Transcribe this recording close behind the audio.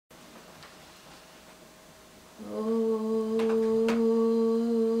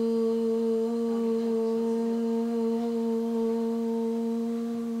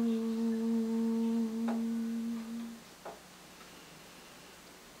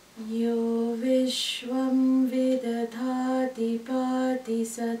यो विश्वं विदधाति पाति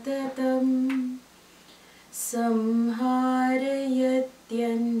सततं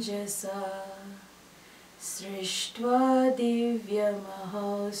संहारयत्यञ्जसा सृष्ट्वा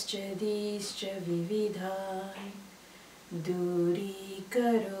दिव्यमहौषधीश्च विविधान्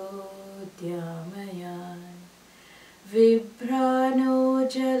दूरीकरोत्यामयान् विभ्राणो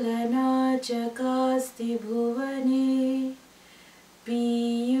जलनाचकास्ति भुवने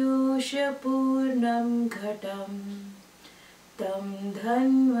पीयूषपूर्णं घटं तं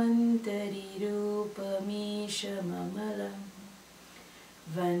धन्वन्तरिरूपमीशममलं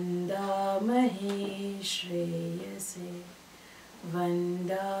वन्दामहे श्रेयसे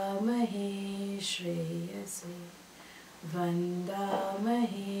वन्दामहे श्रेयसे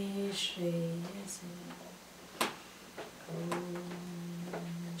वन्दामहे श्रेयसे। ॐ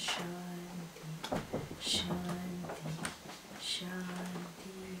शान्ति शान्ति शान्ति।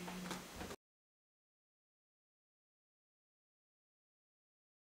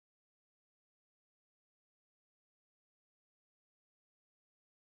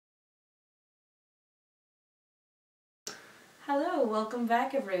 Hello, welcome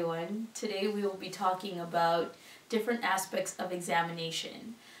back everyone. Today we will be talking about different aspects of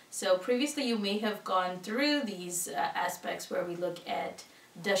examination. So previously you may have gone through these aspects where we look at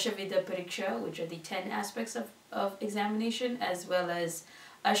Dasa Vidha Pariksha, which are the 10 aspects of examination, as well as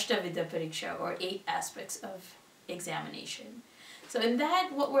Vidha Pariksha, or 8 aspects of examination. So in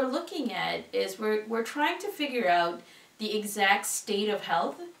that, what we're looking at is we're trying to figure out the exact state of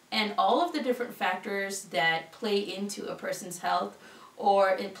health and all of the different factors that play into a person's health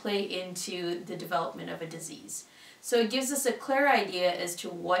or play into the development of a disease. So it gives us a clear idea as to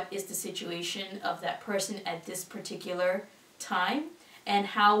what is the situation of that person at this particular time and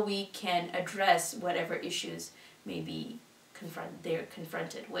how we can address whatever issues may be they're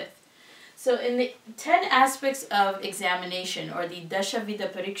confronted with. So in the 10 aspects of examination, or the Dasa Vidha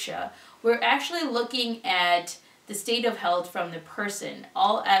Pariksha, we're actually looking at the state of health from the person,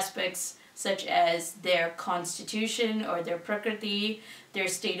 all aspects such as their constitution or their prakriti, their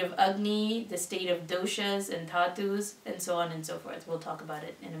state of agni, the state of doshas and dhatus, and so on and so forth. We'll talk about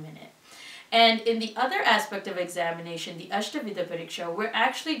it in a minute. And in the other aspect of examination, the Vidha Pariksha, we're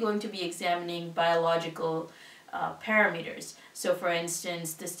actually going to be examining biological parameters. So for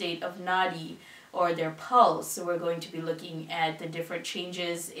instance, the state of nadi, or their pulse. So we're going to be looking at the different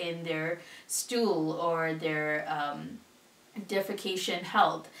changes in their stool or their defecation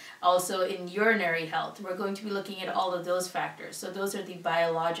health. Also in urinary health, we're going to be looking at all of those factors. So those are the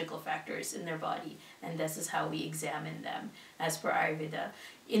biological factors in their body, and this is how we examine them as per Ayurveda.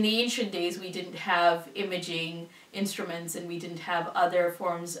 In the ancient days, we didn't have imaging instruments and we didn't have other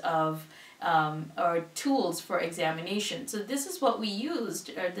forms of or tools for examination. So this is what we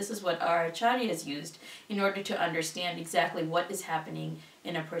used, or this is what our acharyas used in order to understand exactly what is happening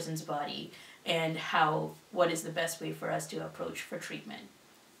in a person's body and what is the best way for us to approach for treatment.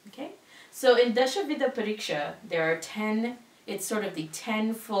 Okay? So in Dasa Vidha Pariksha, there are 10, it's sort of the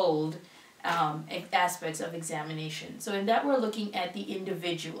 10-fold aspects of examination. So in that, we're looking at the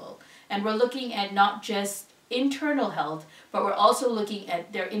individual, and we're looking at not just internal health, but we're also looking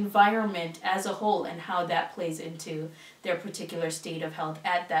at their environment as a whole and how that plays into their particular state of health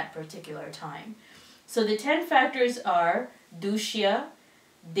at that particular time. So the 10 factors are Dushya,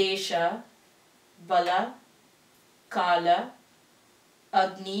 Desha, Bala, Kala,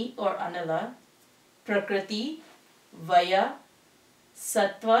 Agni or Anala, Prakriti, Vaya,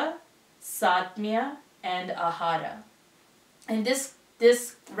 Sattva, Satmya, and Ahara. And this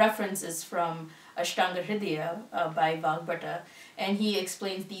reference is from Ashtanga Hridaya by Vagbhata, and he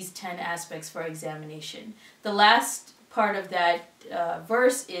explains these 10 aspects for examination. The last part of that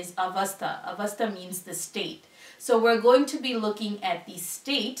verse is avastha. Avastha means the state. So we're going to be looking at the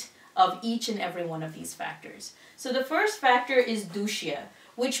state of each and every one of these factors. So the first factor is dushya,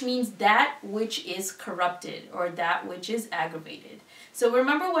 which means that which is corrupted or that which is aggravated. So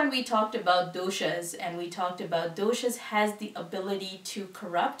remember when we talked about doshas, and we talked about doshas has the ability to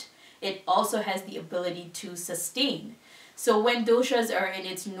corrupt, it also has the ability to sustain. So when doshas are in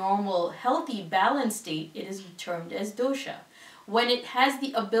its normal, healthy, balanced state, it is termed as dosha. When it has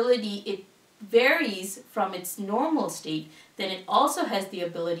the ability, it varies from its normal state, then it also has the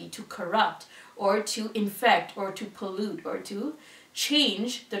ability to corrupt or to infect or to pollute or to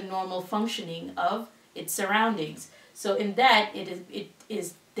change the normal functioning of its surroundings. So in that, it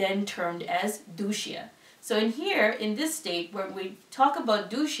is then termed as dushya. So in here, in this state, when we talk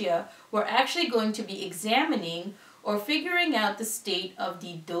about dushya, we're actually going to be examining or figuring out the state of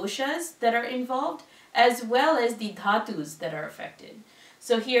the doshas that are involved, as well as the dhatus that are affected.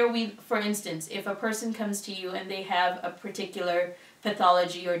 So here for instance, if a person comes to you and they have a particular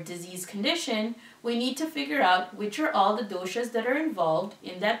pathology or disease condition, we need to figure out which are all the doshas that are involved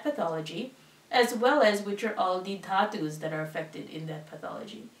in that pathology, as well as which are all the dhatus that are affected in that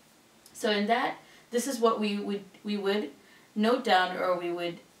pathology. So in that, this is what we would note down, or we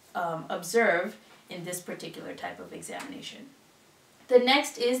would observe in this particular type of examination. The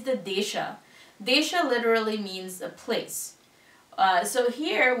next is the desha. Desha literally means a place. So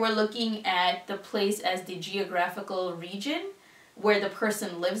here we're looking at the place as the geographical region where the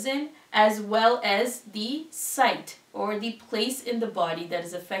person lives in, as well as the site or the place in the body that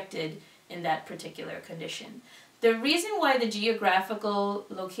is affected in that particular condition. The reason why the geographical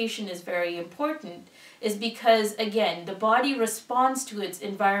location is very important is because, again, the body responds to its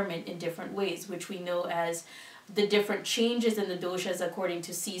environment in different ways, which we know as the different changes in the doshas according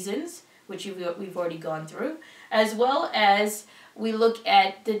to seasons, which we've already gone through, as well as we look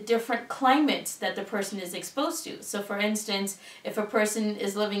at the different climates that the person is exposed to. So for instance, if a person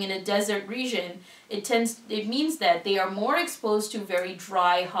is living in a desert region, it means that they are more exposed to very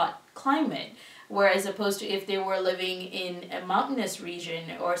dry, hot climate, whereas opposed to if they were living in a mountainous region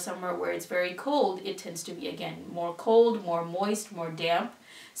or somewhere where it's very cold, it tends to be, again, more cold, more moist, more damp.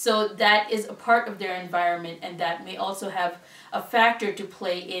 So that is a part of their environment, and that may also have a factor to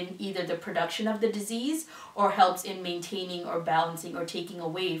play in either the production of the disease or helps in maintaining or balancing or taking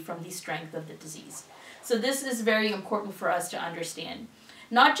away from the strength of the disease. So this is very important for us to understand.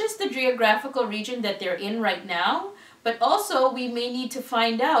 Not just the geographical region that they're in right now, but also we may need to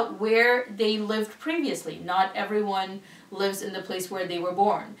find out where they lived previously. Not everyone lives in the place where they were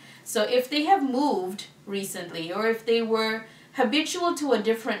born. So if they have moved recently, or if they were habitual to a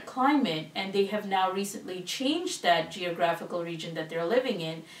different climate and they have now recently changed that geographical region that they're living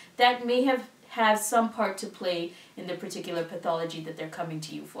in, that may have some part to play in the particular pathology that they're coming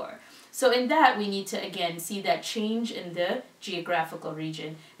to you for. So in that, we need to, again, see that change in the geographical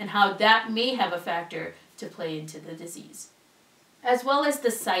region and how that may have a factor to play into the disease, as well as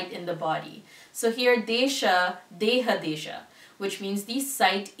the site in the body. So here, desha, deha desha, which means the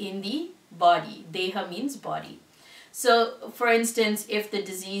site in the body. Deha means body. So, for instance, if the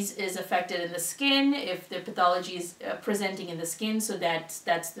disease is affected in the skin, if the pathology is presenting in the skin, so that's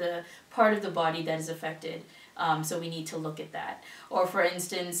the part of the body that is affected. So we need to look at that. Or for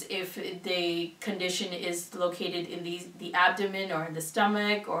instance, if the condition is located in the abdomen or in the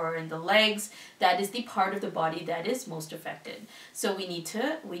stomach or in the legs, that is the part of the body that is most affected. So we need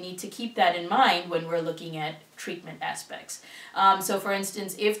to keep that in mind when we're looking at treatment aspects. So for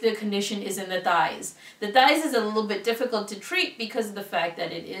instance, if the condition is in the thighs is a little bit difficult to treat because of the fact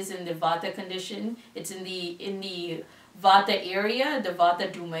that it is in the vata condition. It's in the vata area, the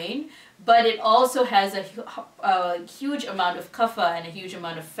vata domain, but it also has a huge amount of kapha and a huge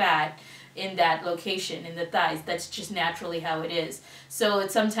amount of fat in that location, in the thighs. That's just naturally how it is. So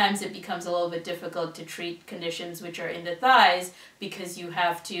sometimes it becomes a little bit difficult to treat conditions which are in the thighs because you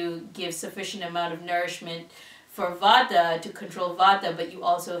have to give sufficient amount of nourishment for vata to control vata, but you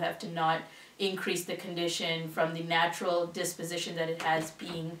also have to not increase the condition from the natural disposition that it has,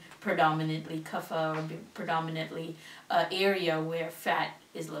 being predominantly kapha or predominantly area where fat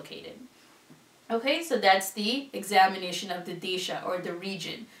is located. Okay, so that's the examination of the desha, or the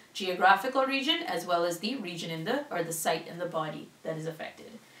region, geographical region, as well as the region or the site in the body that is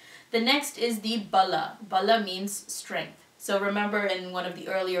affected. The next is the bala. Bala means strength. So remember in one of the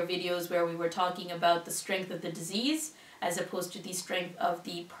earlier videos where we were talking about the strength of the disease as opposed to the strength of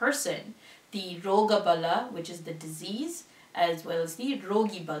the person, the roga bala, which is the disease, as well as the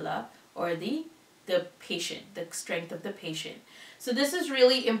rogi bala, or the patient, the strength of the patient. So this is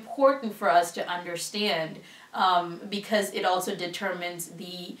really important for us to understand because it also determines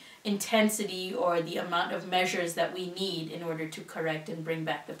the intensity or the amount of measures that we need in order to correct and bring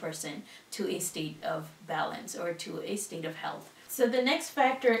back the person to a state of balance or to a state of health. So the next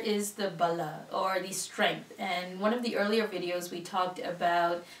factor is the bala, or the strength. And one of the earlier videos we talked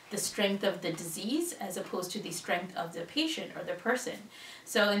about the strength of the disease as opposed to the strength of the patient or the person.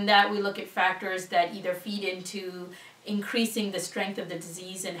 So in that we look at factors that either feed into increasing the strength of the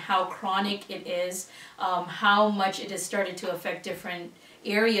disease and how chronic it is, how much it has started to affect different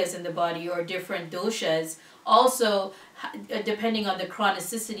areas in the body or different doshas, Also, depending on the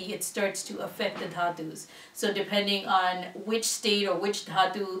chronicity, it starts to affect the dhatus. So depending on which state or which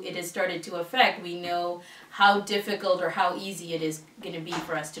dhatu it has started to affect, we know how difficult or how easy it is going to be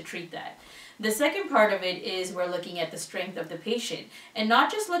for us to treat that. The second part of it is we're looking at the strength of the patient, and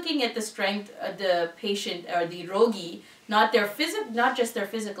not just looking at the strength of the patient or the rogi, not just their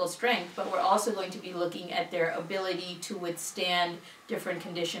physical strength, but we're also going to be looking at their ability to withstand different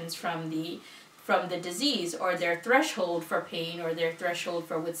conditions from the disease, or their threshold for pain, or their threshold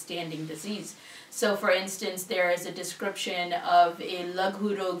for withstanding disease. So for instance, there is a description of a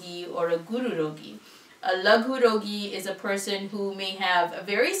laghu rogi or a guru rogi. A laghu rogi is a person who may have a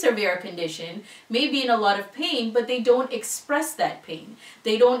very severe condition, may be in a lot of pain, but they don't express that pain.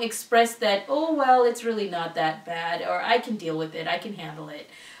 They don't express that, oh, well, it's really not that bad, or I can deal with it, I can handle it.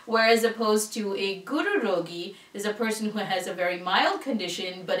 Whereas opposed to a guru rogi is a person who has a very mild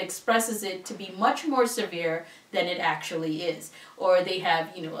condition but expresses it to be much more severe than it actually is. Or they have,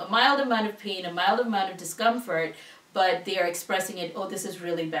 a mild amount of pain, a mild amount of discomfort, but they are expressing it, oh, this is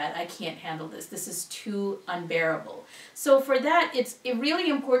really bad, I can't handle this, this is too unbearable. So for that, it's really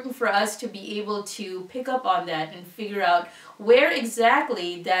important for us to be able to pick up on that and figure out where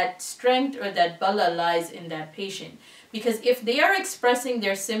exactly that strength or that bala lies in that patient. Because if they are expressing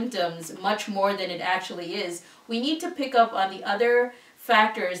their symptoms much more than it actually is, we need to pick up on the other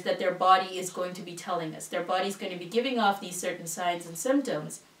factors that their body is going to be telling us. Their body is going to be giving off these certain signs and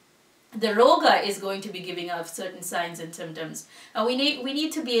symptoms. The roga is going to be giving off certain signs and symptoms. And we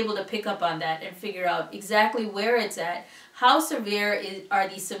need to be able to pick up on that and figure out exactly where it's at, how severe are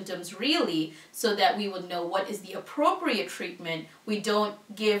these symptoms really, so that we would know what is the appropriate treatment. We don't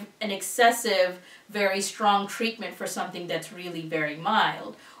give an excessive, very strong treatment for something that's really very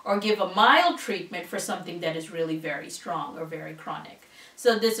mild, or give a mild treatment for something that is really very strong or very chronic.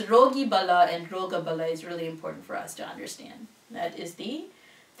 So this rogi bala and roga bala is really important for us to understand. That is the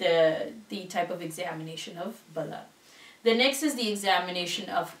type of examination of bala. The next is the examination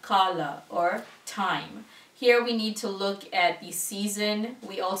of kala, or time. Here we need to look at the season.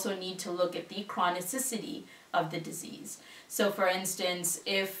 We also need to look at the chronicity of the disease. So for instance,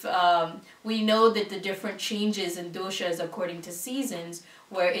 if we know that the different changes in doshas according to seasons,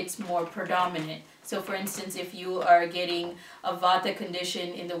 where it's more predominant. So for instance, if you are getting a vata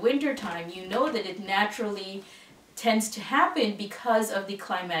condition in the winter time, you know that it naturally tends to happen because of the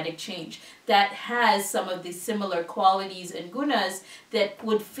climatic change that has some of the similar qualities and gunas that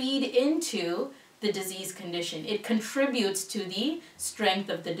would feed into the disease condition. It contributes to the strength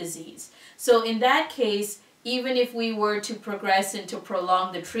of the disease. So in that case, even if we were to progress and to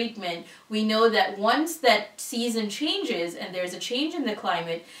prolong the treatment, we know that once that season changes and there's a change in the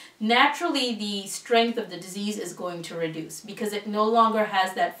climate, naturally the strength of the disease is going to reduce because it no longer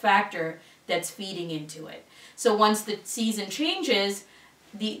has that factor that's feeding into it. So once the season changes,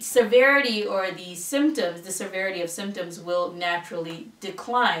 the severity or the severity of symptoms will naturally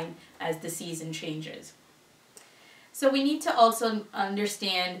decline as the season changes. So we need to also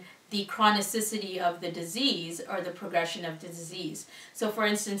understand the chronicity of the disease or the progression of the disease. So for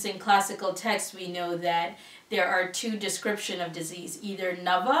instance, in classical texts, we know that there are two descriptions of disease, either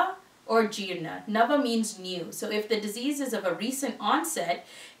nava or jirna. Nava means new. So if the disease is of a recent onset,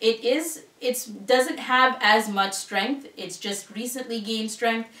 it doesn't have as much strength. It's just recently gained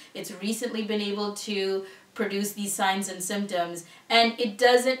strength. It's recently been able to produce these signs and symptoms, and it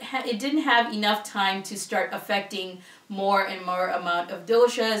didn't have enough time to start affecting more and more amount of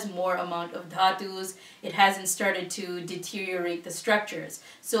doshas, more amount of dhatus. It hasn't started to deteriorate the structures.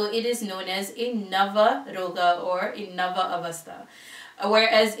 So it is known as a nava roga or a nava avastha.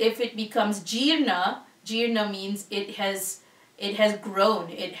 Whereas if it becomes jirna, jirna means it has grown,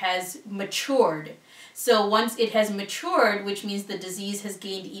 it has matured. So once it has matured, which means the disease has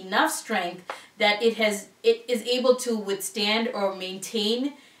gained enough strength that it is able to withstand or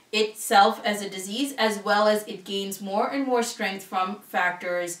maintain itself as a disease, as well as it gains more and more strength from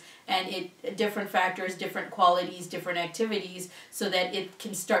factors and different factors, different qualities, different activities, so that it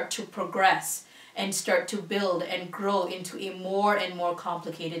can start to progress and start to build and grow into a more and more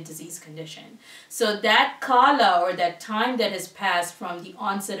complicated disease condition. So that kala, or that time that has passed from the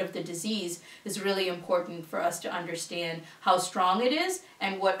onset of the disease, is really important for us to understand how strong it is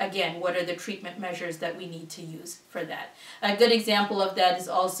and what are the treatment measures that we need to use for that. A good example of that is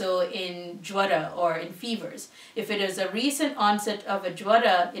also in jwara or in fevers. If it is a recent onset of a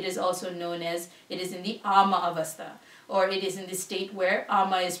jwara, it is also known as, it is in the ama avastha, or it is in the state where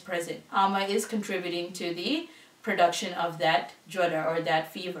ama is present. Ama is contributing to the production of that jwara or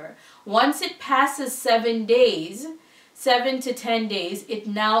that fever. Once it passes 7 days, 7 to 10 days, it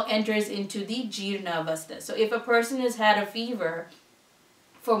now enters into the Jirna Avastha. So if a person has had a fever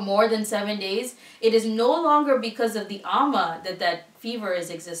for more than 7 days, it is no longer because of the ama that fever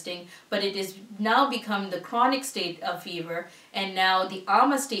is existing, but it is now become the chronic state of fever, and now the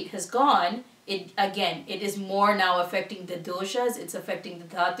ama state has gone. It is more now affecting the doshas, it's affecting the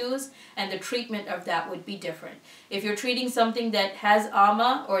dhatus, and the treatment of that would be different. If you're treating something that has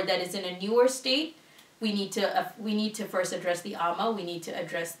ama or that is in a newer state, we need to first address the ama, we need to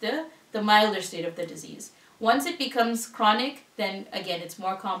address the milder state of the disease. Once it becomes chronic, then again it's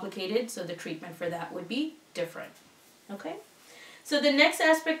more complicated, so the treatment for that would be different. Okay? So the next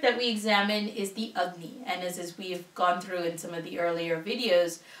aspect that we examine is the Agni. And as we've gone through in some of the earlier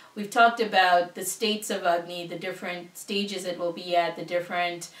videos, we've talked about the states of Agni, the different stages it will be at, the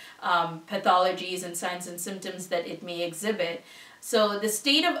different pathologies and signs and symptoms that it may exhibit. So the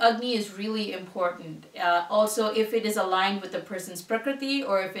state of Agni is really important. Also, if it is aligned with the person's Prakriti,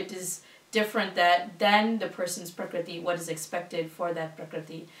 or if it is different than the person's Prakriti, what is expected for that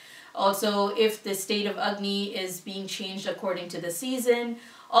Prakriti. Also, if the state of Agni is being changed according to the season,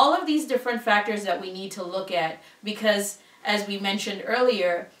 all of these different factors that we need to look at, because as we mentioned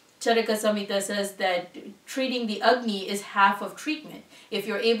earlier, Charaka Samhita says that treating the Agni is half of treatment. If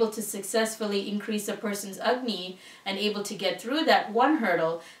you're able to successfully increase a person's Agni and able to get through that one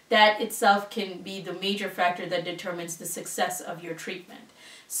hurdle, that itself can be the major factor that determines the success of your treatment.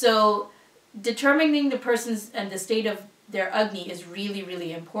 So determining the person's and the state of their Agni is really,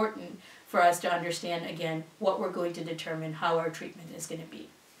 really important for us to understand, again, what we're going to determine how our treatment is going to be.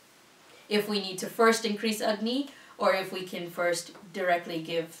 If we need to first increase Agni, or if we can first directly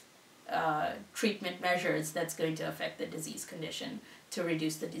give treatment measures that's going to affect the disease condition to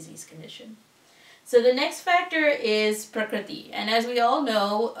reduce the disease condition. So the next factor is Prakriti. And as we all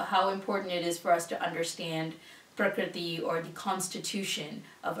know how important it is for us to understand Prakriti, or the constitution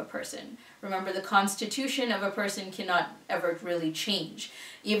of a person. Remember, the constitution of a person cannot ever really change.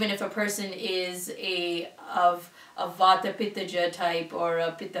 Even if a person is of Vata Pittaja type or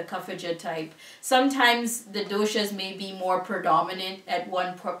a Pitta Kaphaja type, sometimes the doshas may be more predominant at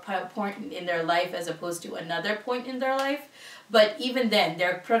one point in their life as opposed to another point in their life. But even then,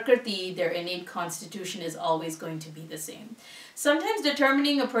 their Prakriti, their innate constitution, is always going to be the same. Sometimes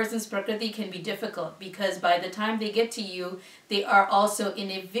determining a person's Prakriti can be difficult, because by the time they get to you, they are also in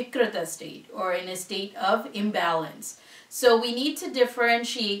a Vikrata state, or in a state of imbalance. So we need to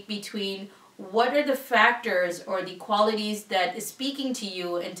differentiate between what are the factors or the qualities that is speaking to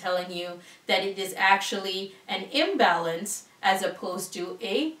you and telling you that it is actually an imbalance as opposed to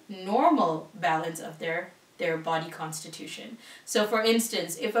a normal balance of their body constitution. So for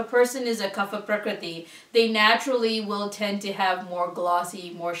instance, if a person is a Kapha Prakriti, they naturally will tend to have more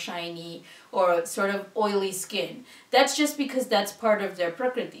glossy, more shiny, or sort of oily skin. That's just because that's part of their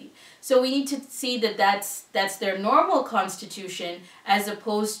Prakriti. So we need to see that that's their normal constitution, as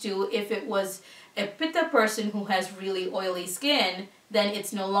opposed to if it was a Pitta person who has really oily skin, then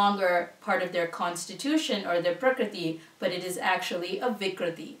it's no longer part of their constitution or their Prakriti, but it is actually a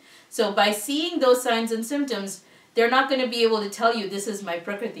Vikriti. So by seeing those signs and symptoms, they're not going to be able to tell you this is my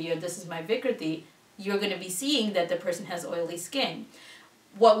Prakriti or this is my Vikriti. You're going to be seeing that the person has oily skin.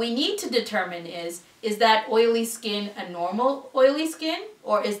 What we need to determine is that oily skin a normal oily skin,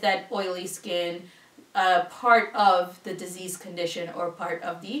 or is that oily skin part of the disease condition or part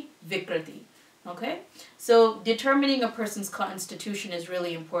of the Vikriti? Okay? So determining a person's constitution is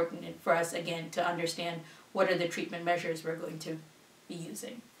really important for us, again, to understand what are the treatment measures we're going to be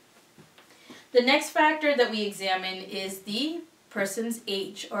using. The next factor that we examine is the person's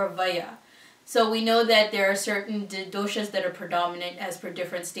age, or Vaya. So we know that there are certain doshas that are predominant as per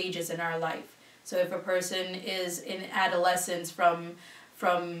different stages in our life. So if a person is in adolescence, from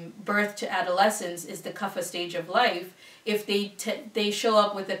birth to adolescence is the Kapha stage of life, if they show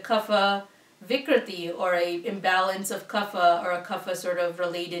up with a Kapha Vikriti, or a imbalance of Kapha, or a Kapha sort of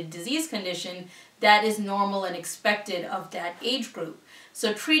related disease condition, that is normal and expected of that age group.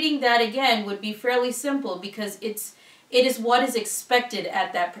 So treating that, again, would be fairly simple, because it is what is expected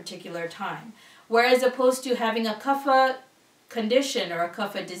at that particular time. Whereas opposed to having a Kapha condition or a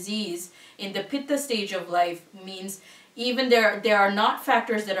Kapha disease in the Pitta stage of life means even there are not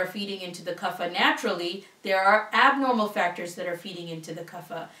factors that are feeding into the Kapha naturally, there are abnormal factors that are feeding into the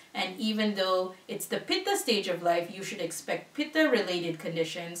Kapha. And even though it's the Pitta stage of life, you should expect Pitta-related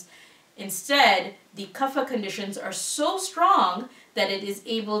conditions. Instead, the Kapha conditions are so strong that it is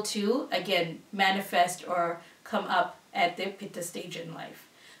able to, again, manifest or come up at the Pitta stage in life.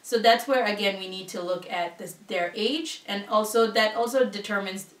 So that's where, again, we need to look at their age, and also that also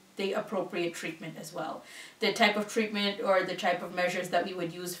determines the appropriate treatment as well. The type of treatment or the type of measures that we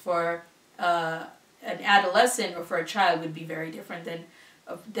would use for an adolescent or for a child would be very different than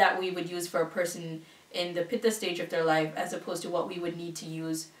that we would use for a person in the pitta stage of their life, as opposed to what we would need to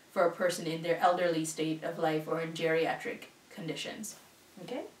use for a person in their elderly state of life or in geriatric conditions.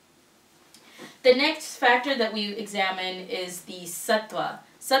 Okay? The next factor that we examine is the sattva.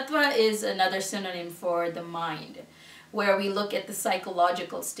 Sattva is another synonym for the mind, where we look at the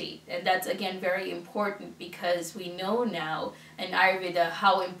psychological state. And that's, again, very important because we know now in Ayurveda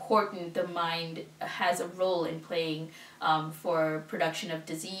how important the mind has a role in playing for production of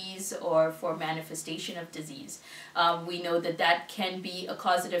disease or for manifestation of disease. We know that that can be a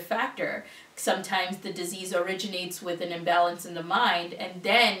causative factor. Sometimes the disease originates with an imbalance in the mind and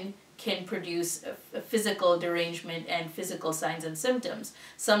then can produce a physical derangement and physical signs and symptoms.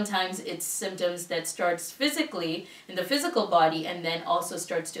 Sometimes it's symptoms that starts physically in the physical body and then also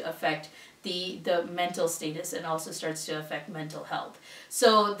starts to affect the mental status and also starts to affect mental health.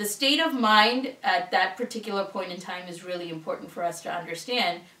 So the state of mind at that particular point in time is really important for us to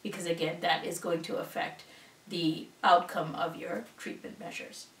understand because, again, that is going to affect the outcome of your treatment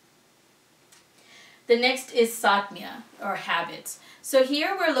measures. The next is satmya, or habits. So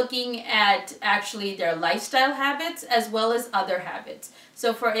here we're looking at actually their lifestyle habits as well as other habits.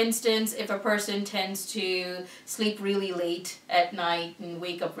 So for instance, if a person tends to sleep really late at night and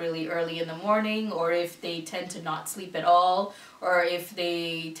wake up really early in the morning, or if they tend to not sleep at all, or if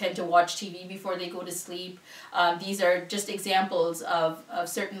they tend to watch TV before they go to sleep, these are just examples of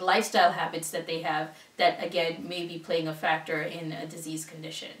certain lifestyle habits that they have that, again, may be playing a factor in a disease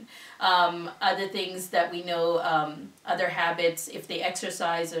condition. Other things that we know, other habits, if they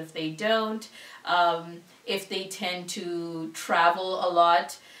exercise or if they don't, if they tend to travel a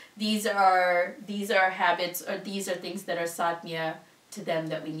lot, these are habits, or these are things that are satmya to them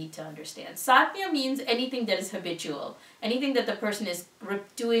that we need to understand. Satmya means anything that is habitual, anything that the person is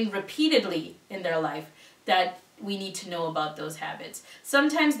doing repeatedly in their life, that we need to know about those habits.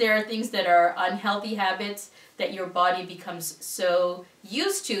 Sometimes there are things that are unhealthy habits that your body becomes so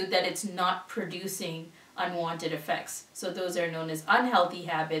used to that it's not producing unwanted effects. So those are known as unhealthy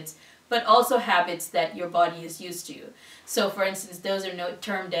habits, but also habits that your body is used to. So for instance, those are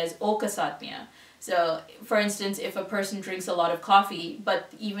termed as okasatmya. So for instance, if a person drinks a lot of coffee,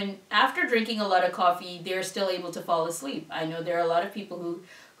 but even after drinking a lot of coffee, they're still able to fall asleep. I know there are a lot of people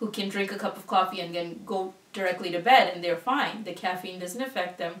who can drink a cup of coffee and then go directly to bed and they're fine. The caffeine doesn't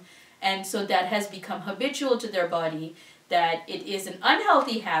affect them. And so that has become habitual to their body, that it is an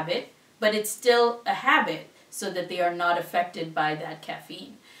unhealthy habit, but it's still a habit so that they are not affected by that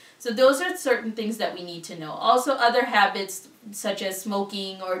caffeine. So those are certain things that we need to know. Also other habits such as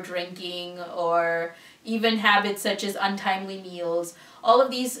smoking or drinking, or even habits such as untimely meals. All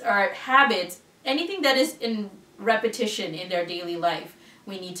of these are habits, anything that is in repetition in their daily life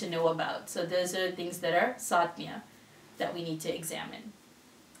we need to know about. So those are things that are satmya that we need to examine.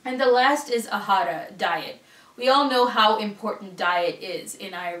 And the last is ahara, diet. We all know how important diet is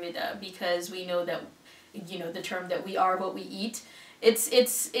in Ayurveda because we know that, the term that we are what we eat.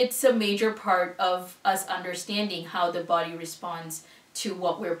 It's a major part of us understanding how the body responds to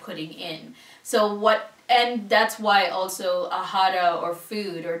what we're putting in. And that's why also ahara, or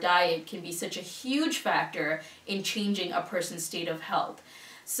food or diet, can be such a huge factor in changing a person's state of health.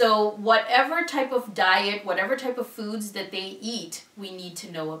 So whatever type of diet, whatever type of foods that they eat, we need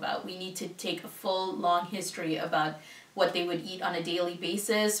to know about. We need to take a full, long history about what they would eat on a daily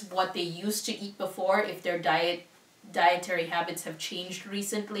basis, what they used to eat before, if their dietary habits have changed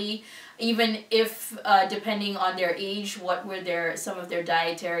recently, even if depending on their age, what were some of their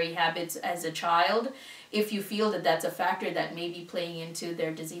dietary habits as a child. If you feel that that's a factor that may be playing into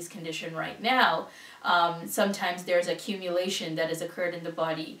their disease condition right now, sometimes there's accumulation that has occurred in the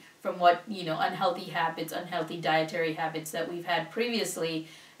body from what, unhealthy habits, unhealthy dietary habits that we've had previously,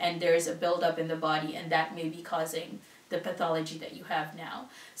 and there's a buildup in the body, and that may be causing the pathology that you have now.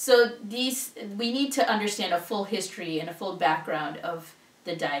 So we need to understand a full history and a full background of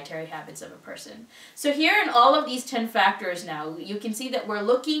the dietary habits of a person. So here in all of these 10 factors now, you can see that we're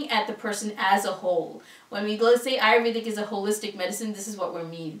looking at the person as a whole. When we say Ayurvedic is a holistic medicine, this is what we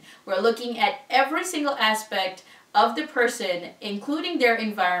mean. We're looking at every single aspect of the person, including their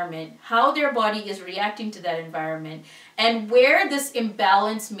environment, how their body is reacting to that environment, and where this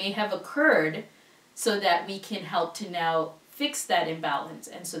imbalance may have occurred, so that we can help to now fix that imbalance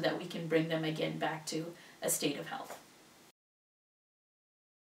and so that we can bring them again back to a state of health.